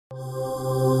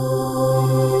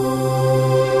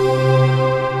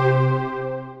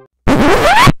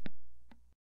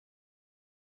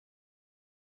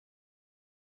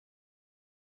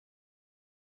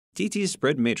TT's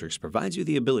spread matrix provides you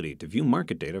the ability to view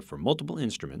market data for multiple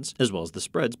instruments as well as the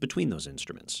spreads between those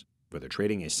instruments. Whether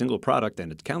trading a single product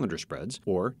and its calendar spreads,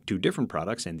 or two different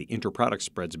products and the inter-product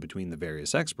spreads between the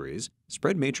various expiries,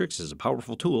 Spread Matrix is a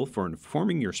powerful tool for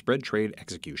informing your spread trade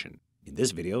execution. In this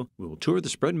video, we will tour the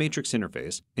Spread Matrix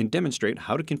interface and demonstrate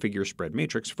how to configure Spread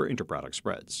Matrix for inter-product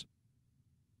spreads.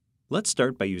 Let's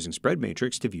start by using Spread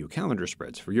Matrix to view calendar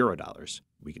spreads for Eurodollars.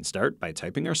 We can start by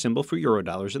typing our symbol for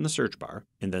Eurodollars in the search bar,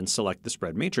 and then select the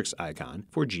Spread Matrix icon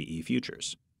for GE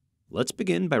futures. Let's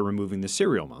begin by removing the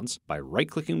serial months by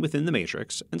right-clicking within the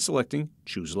matrix and selecting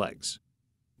Choose Legs.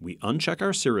 We uncheck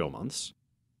our serial months,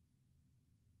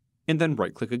 and then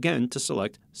right-click again to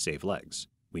select Save Legs.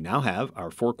 We now have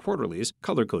our 4 quarterlies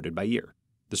color-coded by year.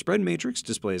 The Spread Matrix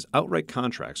displays outright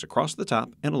contracts across the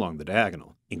top and along the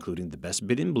diagonal, including the best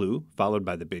bid in blue, followed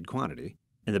by the bid quantity,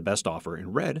 and the best offer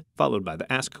in red, followed by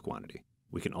the ask quantity.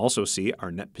 We can also see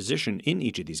our net position in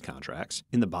each of these contracts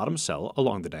in the bottom cell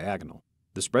along the diagonal.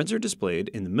 The spreads are displayed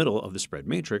in the middle of the spread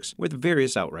matrix where the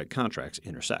various outright contracts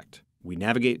intersect. We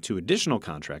navigate to additional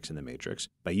contracts in the matrix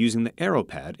by using the arrow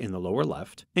pad in the lower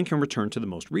left and can return to the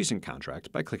most recent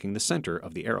contract by clicking the center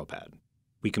of the arrow pad.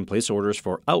 We can place orders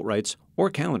for outrights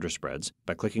or calendar spreads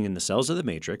by clicking in the cells of the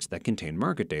matrix that contain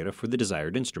market data for the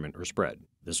desired instrument or spread.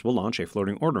 This will launch a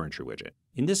floating order entry widget,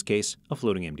 in this case, a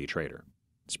floating MD trader.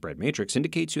 Spread Matrix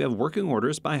indicates you have working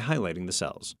orders by highlighting the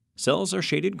cells. Cells are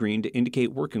shaded green to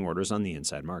indicate working orders on the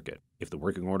inside market. If the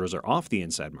working orders are off the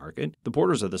inside market, the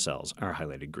borders of the cells are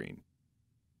highlighted green.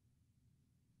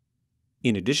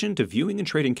 In addition to viewing and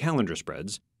trading calendar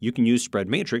spreads, you can use Spread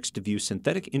Matrix to view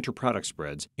synthetic inter-product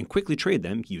spreads and quickly trade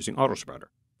them using AutoSpreader.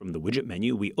 From the widget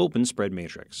menu, we open Spread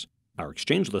Matrix. Our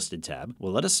Exchange Listed tab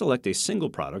will let us select a single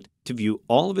product to view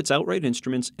all of its outright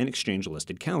instruments and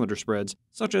exchange-listed calendar spreads,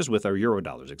 such as with our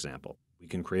Eurodollars example. We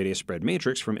can create a spread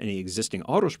matrix from any existing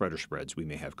AutoSpreader spreads we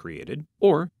may have created,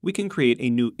 or we can create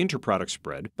a new inter-product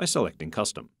spread by selecting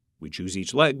Custom. We choose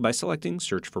each leg by selecting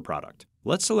Search for Product.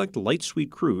 Let's select Light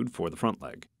Sweet Crude for the front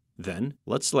leg. Then,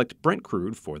 let's select Brent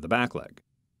Crude for the back leg.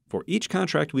 For each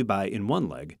contract we buy in one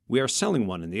leg, we are selling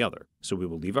one in the other, so we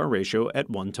will leave our ratio at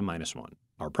 1 to -1.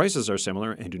 Our prices are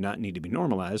similar and do not need to be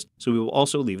normalized, so we will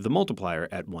also leave the multiplier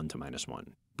at 1 to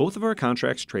 -1. Both of our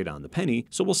contracts trade on the penny,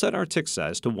 so we'll set our tick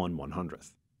size to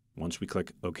 1/100th. Once we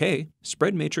click OK,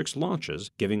 Spread Matrix launches,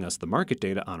 giving us the market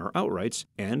data on our outrights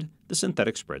and the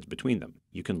synthetic spreads between them.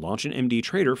 You can launch an MD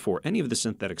trader for any of the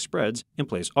synthetic spreads and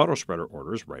place AutoSpreader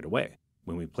orders right away.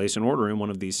 When we place an order in one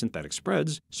of these synthetic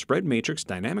spreads, Spread Matrix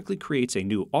dynamically creates a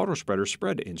new AutoSpreader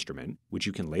spread instrument, which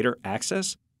you can later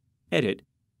access, edit,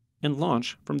 and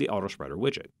launch from the AutoSpreader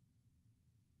widget.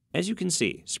 As you can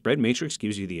see, Spread Matrix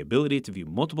gives you the ability to view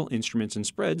multiple instruments and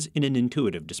spreads in an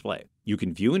intuitive display. You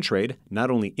can view and trade not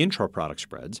only intra-product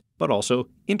spreads, but also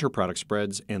inter-product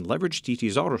spreads and leverage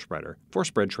TT's AutoSpreader for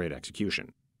spread trade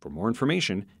execution. For more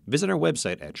information, visit our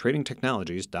website at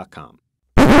tradingtechnologies.com.